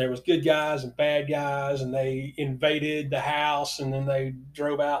 And there was good guys and bad guys, and they invaded the house, and then they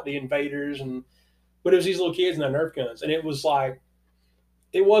drove out the invaders. But it was these little kids and their Nerf guns, and it was like,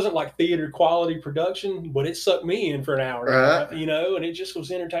 it wasn't like theater quality production, but it sucked me in for an hour and a half, and it just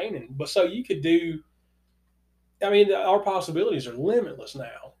was entertaining. But so you could do, I mean, our possibilities are limitless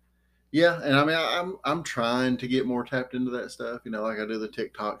now. Yeah, and I mean, I'm trying to get more tapped into that stuff. Like I do the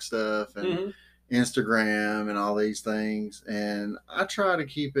TikTok stuff and Instagram and all these things, and I try to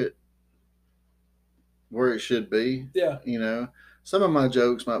keep it where it should be. Yeah. Some of my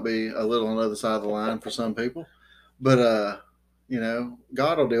jokes might be a little on the other side of the line for some people, but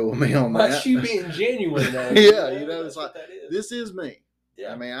God will deal with me on that. That's you being genuine, though. Yeah, it's like this is me.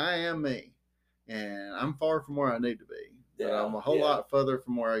 Yeah. I mean, I am me, and I'm far from where I need to be. Yeah. But I'm a whole lot further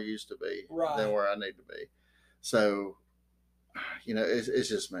from where I used to be than where I need to be. So, it's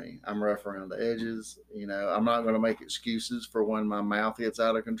just me. I'm rough around the edges. I'm not going to make excuses for when my mouth gets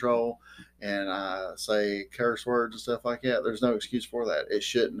out of control and I say curse words and stuff like that. There's no excuse for that. It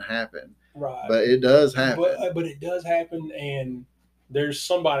shouldn't happen. Right. But it does happen. But it does happen, and there's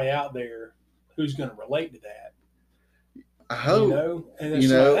somebody out there who's going to relate to that. I hope. And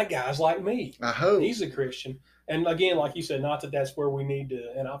that guy's like me. I hope. He's a Christian. And again, like you said, not that that's where we need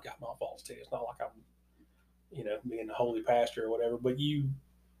to, and I've got my faults too. It's not like I'm, being a holy pastor or whatever, but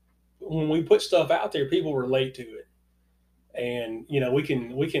when we put stuff out there, people relate to it. And, we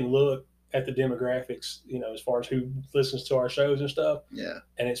can look at the demographics, as far as who listens to our shows and stuff. Yeah.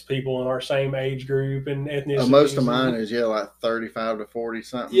 And it's people in our same age group and ethnicity. Most of mine is, like 35 to 40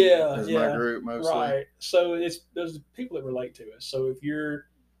 something. Yeah. Is my group mostly. Right. So there's people that relate to us. So if you're,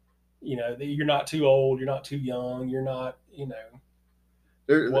 you're not too old, you're not too young, you're not,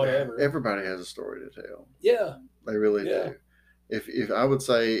 whatever. Everybody has a story to tell. Yeah. They really do. If I would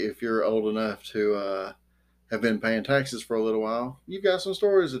say if you're old enough to have been paying taxes for a little while, you've got some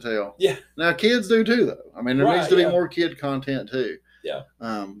stories to tell. Yeah. Now kids do too, though. I mean, there needs to be more kid content too. Yeah.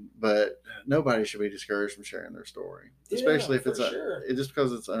 But nobody should be discouraged from sharing their story, especially if it's just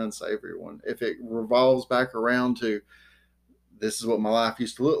because it's an unsavory one. If it revolves back around to this is what my life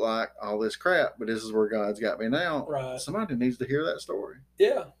used to look like, all this crap, but this is where God's got me now. Right. Somebody needs to hear that story.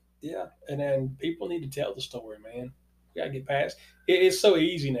 Yeah. Yeah. And then people need to tell the story, man. We gotta get past. It's so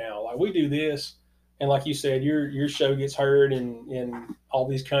easy now. Like we do this, and like you said, your show gets heard in all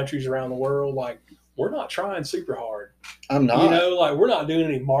these countries around the world. Like we're not trying super hard. I'm not. Like we're not doing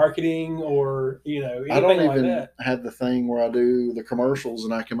any marketing or anything I don't like even that. have the thing where I do the commercials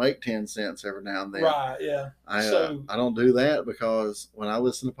and I can make 10 cents every now and then. Right. Yeah. I don't do that because when I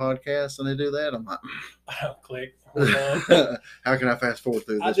listen to podcasts and they do that, I'm like, I don't click. How can I fast forward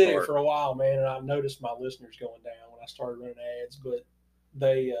through this? I did it for a while, man, and I noticed my listeners going down when I started running ads. But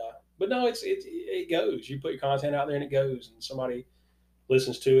but no, it goes. You put your content out there and it goes, and somebody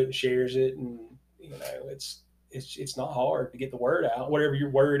listens to it and shares it, and it's not hard to get the word out, whatever your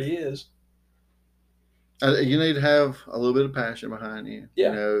word is. You need to have a little bit of passion behind you.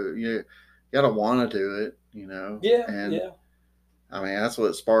 Yeah. You got to want to do it. Yeah. And yeah. I mean, that's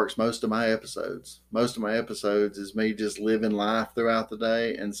what sparks most of my episodes. Most of my episodes is me just living life throughout the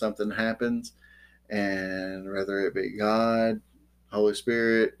day, and something happens, and whether it be God, Holy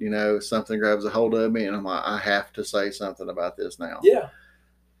Spirit, something grabs a hold of me, and I'm like, I have to say something about this now. Yeah.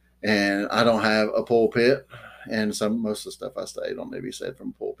 And I don't have a pulpit, and most of the stuff I say don't maybe said from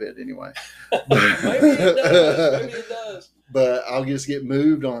a pulpit anyway. Maybe it does. But I'll just get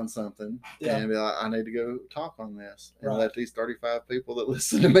moved on something and be like, I need to go talk on this and let these 35 people that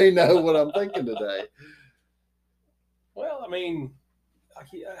listen to me know what I'm thinking today. Well, I mean,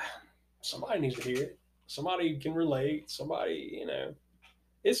 somebody needs to hear it. Somebody can relate. Somebody,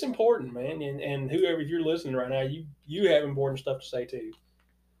 it's important, man. And whoever, if you're listening right now, you have important stuff to say too.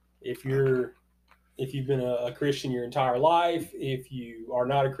 If you've been a Christian your entire life, if you are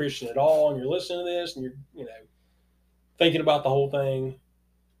not a Christian at all and you're listening to this and you're, thinking about the whole thing,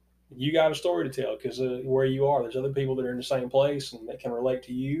 you got a story to tell because where you are, there's other people that are in the same place and that can relate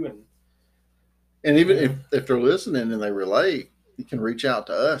to you. And even if they're listening and they relate, you can reach out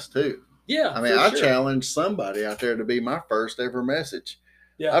to us too. Yeah. I mean, I challenge somebody out there to be my first ever message.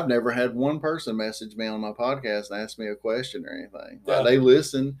 Yeah. I've never had one person message me on my podcast and ask me a question or anything. Yeah. They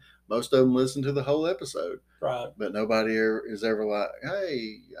listen. Most of them listen to the whole episode. Right. But nobody is ever like,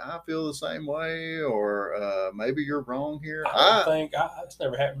 hey, I feel the same way, or maybe you're wrong here. I don't think that's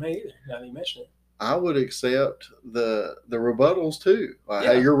never happened to me either, now that you mention it. I would accept the rebuttals too. Like,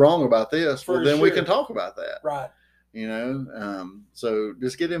 hey, you're wrong about this. Well, then we can talk about that. Right. So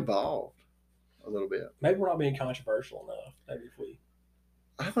just get involved a little bit. Maybe we're not being controversial enough. Maybe if we.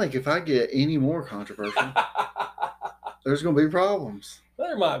 I think if I get any more controversial, there's going to be problems.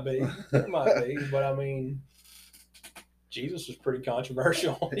 There might be, but I mean, Jesus was pretty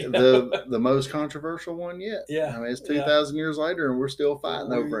controversial. The most controversial one yet. Yeah, I mean, it's 2,000 years later, and we're still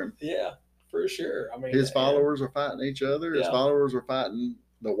fighting over him. Yeah, for sure. I mean, his followers are fighting each other. His followers are fighting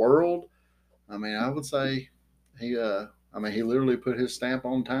the world. I mean, I would say he literally put his stamp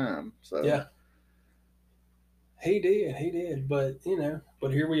on time. So yeah, he did. But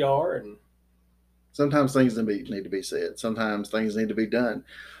but here we are, and. Sometimes things need to be said. Sometimes things need to be done.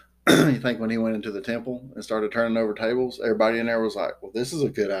 You think when he went into the temple and started turning over tables, everybody in there was like, well, this is a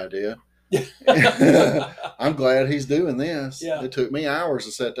good idea. I'm glad he's doing this. Yeah. It took me hours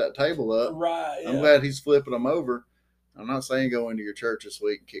to set that table up. Right. I'm glad he's flipping them over. I'm not saying go into your church this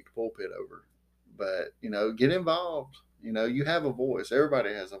week and kick the pulpit over. But, get involved. You have a voice.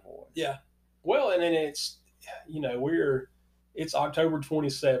 Everybody has a voice. Yeah. Well, and then it's, it's October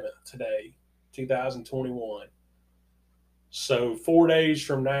 27th today. 2021. So 4 days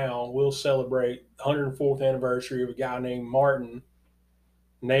from now, we'll celebrate the 104th anniversary of a guy named Martin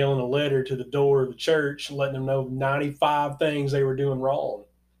nailing a letter to the door of the church, letting them know 95 things they were doing wrong.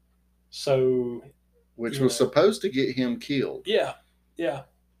 So, which was supposed to get him killed. Yeah, and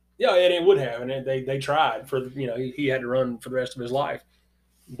it would have, and they tried for he had to run for the rest of his life,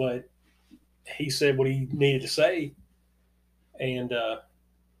 but he said what he needed to say, and.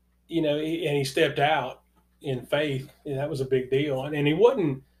 And he stepped out in faith, and that was a big deal. And he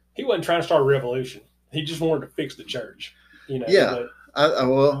wasn't trying to start a revolution. He just wanted to fix the church. Yeah.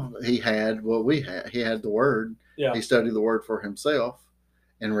 He had what we had. He had the word. Yeah. He studied the word for himself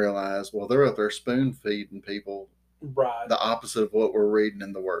and realized, well, they're up there spoon feeding people. Right. The opposite of what we're reading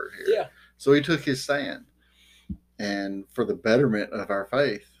in the word here. Yeah. So he took his stand, and for the betterment of our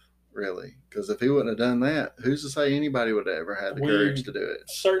faith, really. Because if he wouldn't have done that, who's to say anybody would have ever had the courage to do it?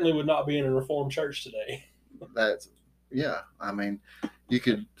 Certainly would not be in a Reformed church today. That's, yeah. I mean,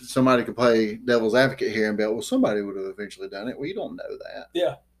 somebody could play devil's advocate here and be like, well, somebody would have eventually done it. Well, you don't know that.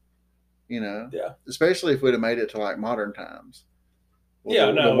 Yeah. Yeah. Especially if we'd have made it to like modern times.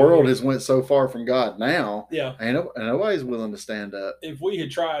 Well, the world has went so far from God now. Yeah. And nobody's willing to stand up. If we had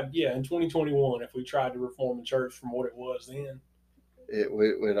tried, in 2021, if we tried to reform the church from what it was then,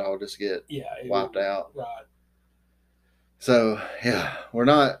 we'd all just get wiped out. Right. So we're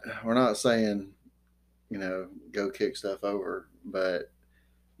not saying, go kick stuff over, but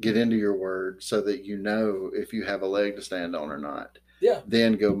get into your word so that if you have a leg to stand on or not. Yeah.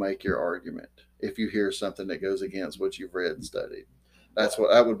 Then go make your argument. If you hear something that goes against what you've read and studied,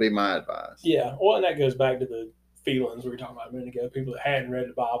 that would be my advice. Yeah. Well, and that goes back to the feelings we were talking about a minute ago. People that hadn't read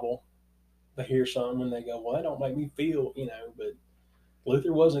the Bible, they hear something and they go, "Well, that don't make me feel," but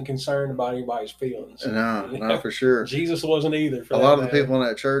Luther wasn't concerned about anybody's feelings. No, not for sure. Jesus wasn't either. A lot of the people in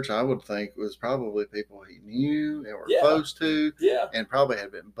that church, I would think, was probably people he knew and were close to, and probably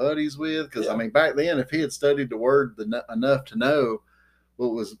had been buddies with. Because I mean, back then, if he had studied the word enough to know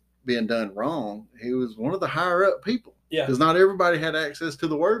what was being done wrong, he was one of the higher up people. Yeah. Because not everybody had access to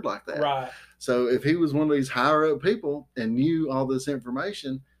the word like that. Right. So if he was one of these higher up people and knew all this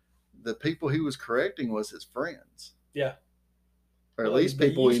information, the people he was correcting was his friends. Yeah. Or at least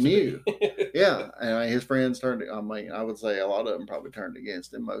people he knew. Yeah. And his friends I would say a lot of them probably turned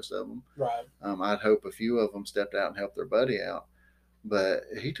against him, most of them. Right. I'd hope a few of them stepped out and helped their buddy out. But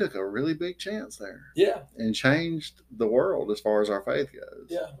he took a really big chance there. Yeah. And changed the world as far as our faith goes.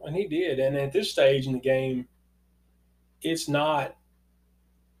 Yeah, and he did. And at this stage in the game,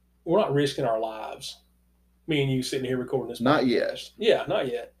 we're not risking our lives. Me and you sitting here recording this podcast. Not yet. Yeah,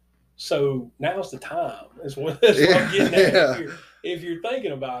 not yet. So now's the time. That's what I'm getting at. Yeah. If you're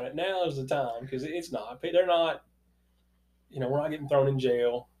thinking about it, now is the time, because it's not. They're not, we're not getting thrown in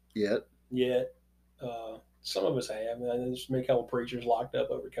jail. Yet. Some of us have. There's been a couple preachers locked up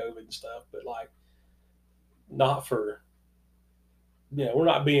over COVID and stuff, but not for, we're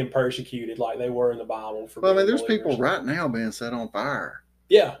not being persecuted like they were in the Bible. There's people right now being set on fire.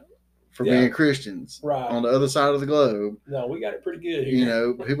 Yeah. For being Christians. Right. On the other side of the globe. No, we got it pretty good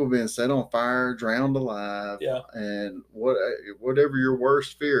here. People being set on fire, drowned alive. Yeah. And whatever your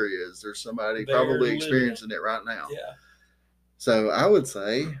worst fear is, there's somebody probably experiencing it right now. Yeah. So I would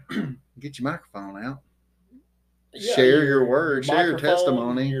say, get your microphone out. Yeah, share your word, share your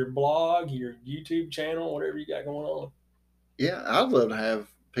testimony. Your blog, your YouTube channel, whatever you got going on. Yeah, I'd love to have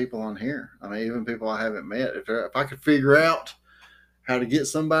people on here. I mean, even people I haven't met. If I could figure out how to get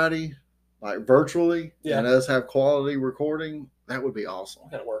somebody virtually and us have quality recording, that would be awesome.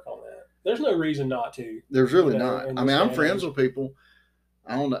 I got to work on that. There's no reason not to. There's really not. I mean, I'm friends with people.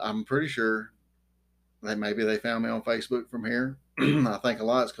 I'm pretty sure that maybe they found me on Facebook from here. I think a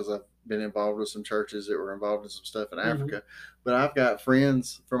lot is because I've been involved with some churches that were involved in some stuff in Africa. But I've got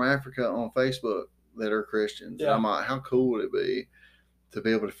friends from Africa on Facebook that are Christians. Yeah. And I'm like, how cool would it be to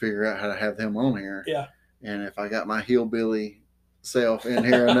be able to figure out how to have them on here? Yeah. And if I got my hillbilly self in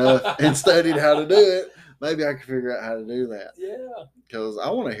here enough and studied how to do it, maybe I could figure out how to do that. Yeah. Because I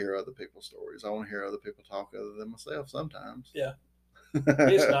want to hear other people's stories. I want to hear other people talk other than myself sometimes. Yeah.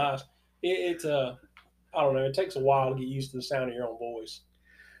 It's nice. It's I don't know. It takes a while to get used to the sound of your own voice.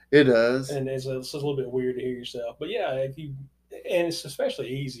 It does. And it's a little bit weird to hear yourself. But yeah, and it's especially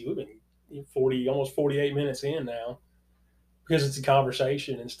easy. We've been almost 48 minutes in now, because it's a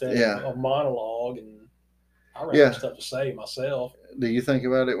conversation instead of a monologue, and I have stuff to say myself. Do you think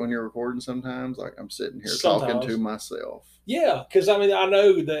about it when you're recording sometimes? Like, I'm sitting here talking to myself. Yeah, because I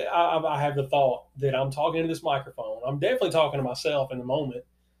know that I have the thought that I'm talking to this microphone. I'm definitely talking to myself in the moment.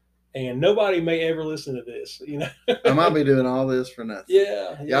 And nobody may ever listen to this, I might be doing all this for nothing.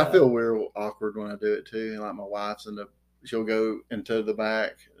 Yeah. I feel weird, awkward when I do it too. And like my wife's she'll go into the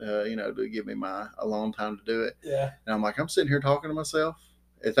back, to give me a long time to do it. Yeah. And I'm like, I'm sitting here talking to myself.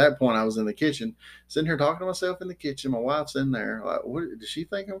 At that point, I was in the kitchen, sitting here talking to myself in the kitchen. My wife's in there. Like, what? Does she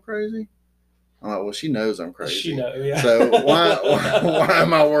think I'm crazy? I'm like, well, she knows I'm crazy. She knows, yeah. So why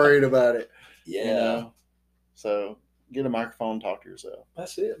am I worried about it? Yeah. So get a microphone and talk to yourself.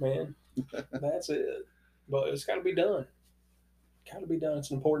 That's it, man. That's it. But it's got to be done.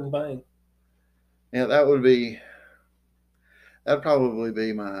 It's an important thing. Yeah, that'd probably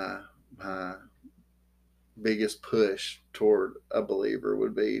be my biggest push toward a believer,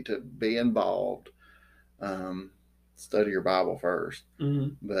 would be to be involved. Study your Bible first,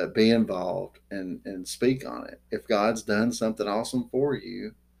 but be involved and speak on it. If God's done something awesome for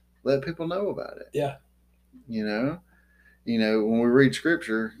you, let people know about it. Yeah. When we read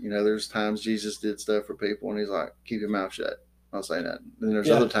scripture, there's times Jesus did stuff for people and he's like, keep your mouth shut. I'll say nothing. Then there's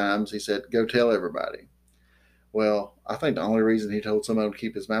other times he said, go tell everybody. Well, I think the only reason he told someone to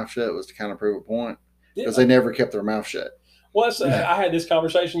keep his mouth shut was to kind of prove a point because they never kept their mouth shut. Well, I had this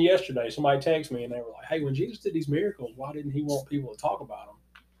conversation yesterday. Somebody texted me and they were like, hey, when Jesus did these miracles, why didn't he want people to talk about them?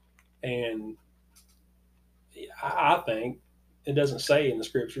 And I think it doesn't say in the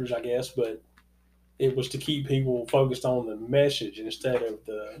scriptures, I guess, but it was to keep people focused on the message instead of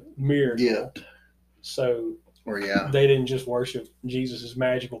the miracle. Yeah. So they didn't just worship Jesus'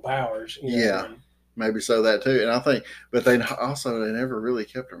 magical powers. Maybe so that too. And I think, but they never really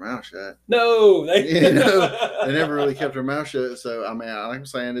kept their mouth shut. No, they never really kept their mouth shut. So, like I'm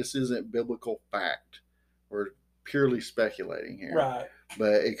saying, this isn't biblical fact. We're purely speculating here. Right.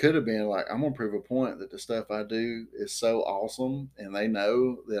 But it could have been like, I'm going to prove a point that the stuff I do is so awesome and they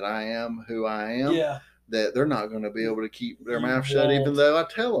know that I am who I am. Yeah. That they're not going to be able to keep their mouth shut even though I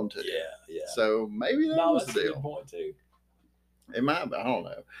tell them to. Yeah. So maybe that was the deal. That's a good point too. It might be. I don't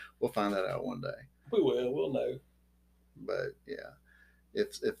know. We'll find that out one day. We will. We'll know. But yeah,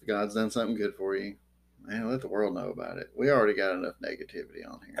 if God's done something good for you, man, let the world know about it. We already got enough negativity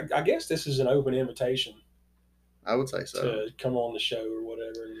on here. I guess this is an open invitation. I would say so. To come on the show or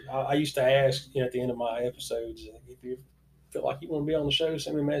whatever. I used to ask, at the end of my episodes, if you feel like you want to be on the show,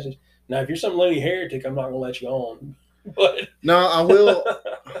 send me a message. Now, if you're some lady heretic, I'm not going to let you on. But no, I will.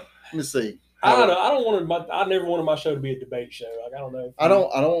 Let me see. I don't know. I never wanted my show to be a debate show. Like, I don't know. I don't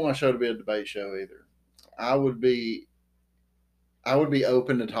want my show to be a debate show either. I would be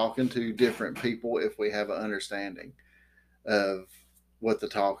open to talking to different people if we have an understanding of what the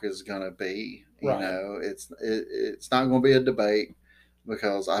talk is going to be. It's not going to be a debate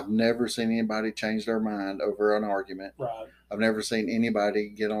because I've never seen anybody change their mind over an argument. Right. I've never seen anybody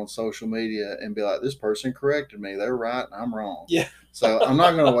get on social media and be like, this person corrected me. They're right and I'm wrong. Yeah. So I'm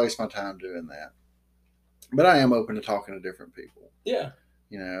not going to waste my time doing that. But I am open to talking to different people. Yeah.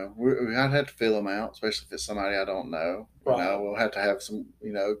 I'd have to fill them out, especially if it's somebody I don't know. Right. We'll have to have some,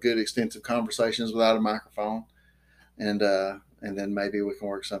 good extensive conversations without a microphone. And then maybe we can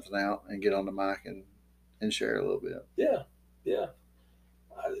work something out and get on the mic and share a little bit. Yeah.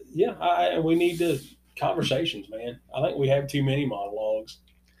 We need the conversations, man. I think we have too many monologues.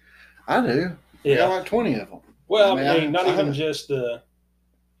 I do. Yeah. I got like 20 of them. Well, not even just the,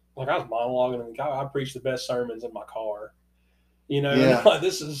 like I was monologuing in the car. I preach the best sermons in my car. Like,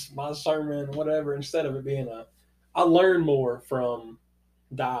 this is my sermon, whatever, instead of it being I learn more from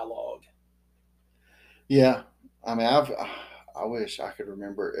dialogue. Yeah. I wish I could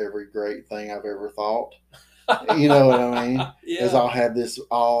remember every great thing I've ever thought. You know what I mean? Yeah. Because I'll have this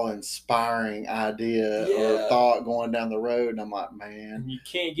awe-inspiring idea or thought going down the road, and I'm like, man. You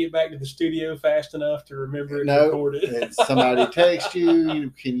can't get back to the studio fast enough to remember it and record it. Somebody texts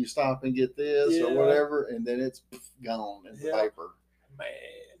you, can you stop and get this or whatever, and then it's gone in the paper.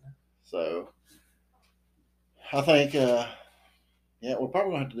 Man. So, I think, we're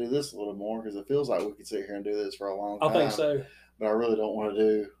probably going to have to do this a little more because it feels like we could sit here and do this for a long time. I think so. But I really don't want to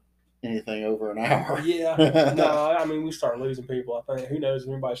do anything over an hour. Yeah. No, we start losing people. I think, who knows if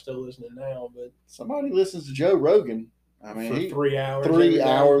anybody's still listening now, but somebody listens to Joe Rogan. For 3 hours. 3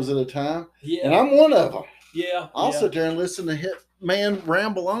 hours at a time. Yeah. And I'm one of them. Yeah. I'll sit there and listen to man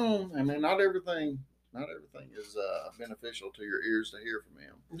ramble on. Not everything is beneficial to your ears to hear from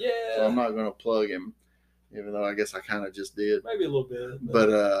him. Yeah. So I'm not going to plug him, even though I guess I kind of just did. Maybe a little bit.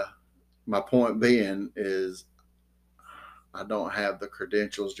 But my point being is I don't have the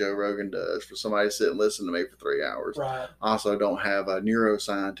credentials Joe Rogan does for somebody to sit and listen to me for 3 hours. Right. I also don't have a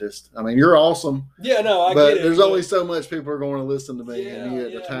neuroscientist. You're awesome. Yeah, no, I get it. But there's only so much people are going to listen to me and you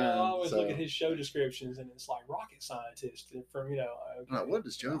at the time. No, I always look at his show descriptions and it's like rocket scientist from, what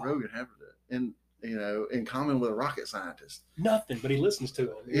does Joe Rogan have in common with a rocket scientist? Nothing, but he listens to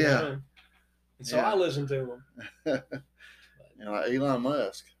him. Yeah. And so I listen to him. Like Elon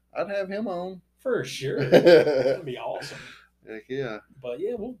Musk. I'd have him on. For sure. That'd be awesome. Heck yeah. But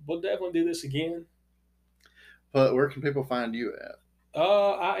yeah, we'll definitely do this again. But where can people find you at?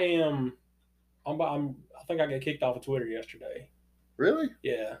 I think I got kicked off of Twitter yesterday. Really?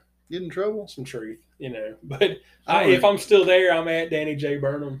 Yeah. Get in trouble? Some truth, But if I'm still there, I'm at Danny J.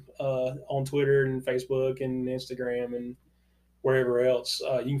 Burnham on Twitter and Facebook and Instagram and wherever else.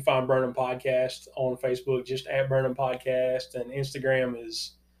 You can find Burnham Podcast on Facebook, just at Burnham Podcast, and Instagram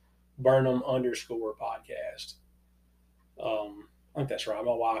is Burnham_podcast. I think that's right.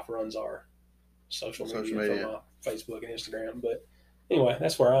 My wife runs our social media for my Facebook and Instagram. But anyway,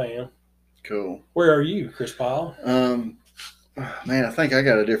 that's where I am. Cool. Where are you, Chris Pyle? Man, I think I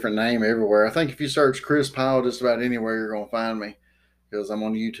got a different name everywhere. I think if you search Kris Pyle just about anywhere, you're going to find me because I'm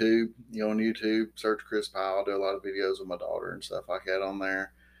on YouTube. You know, on YouTube, search Kris Pyle. I do a lot of videos with my daughter and stuff like that on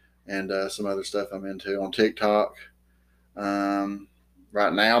there, and some other stuff I'm into on TikTok. Um,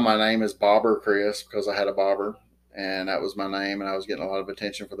 right now, my name is Bobber Kris because I had a bobber, and that was my name, and I was getting a lot of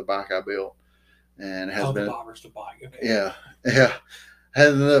attention for the bike I built, and it has Oh, the been bobber's the bike. Okay. yeah, yeah.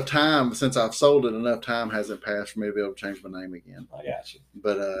 Had enough time since I've sold it. Enough time hasn't passed for me to be able to change my name again. I got you.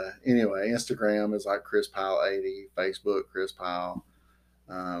 But anyway, Instagram is like Kris Pyle 80. Facebook Kris Pyle.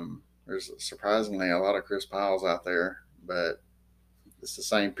 There's surprisingly a lot of Kris Pyles out there, but it's the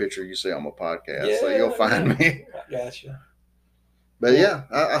same picture you see on my podcast, Yeah, so you'll find me. I got you. But yeah,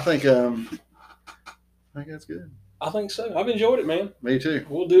 I think that's good. I think so. I've enjoyed it, man. Me too.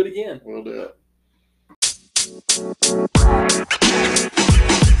 We'll do it again. We'll do it.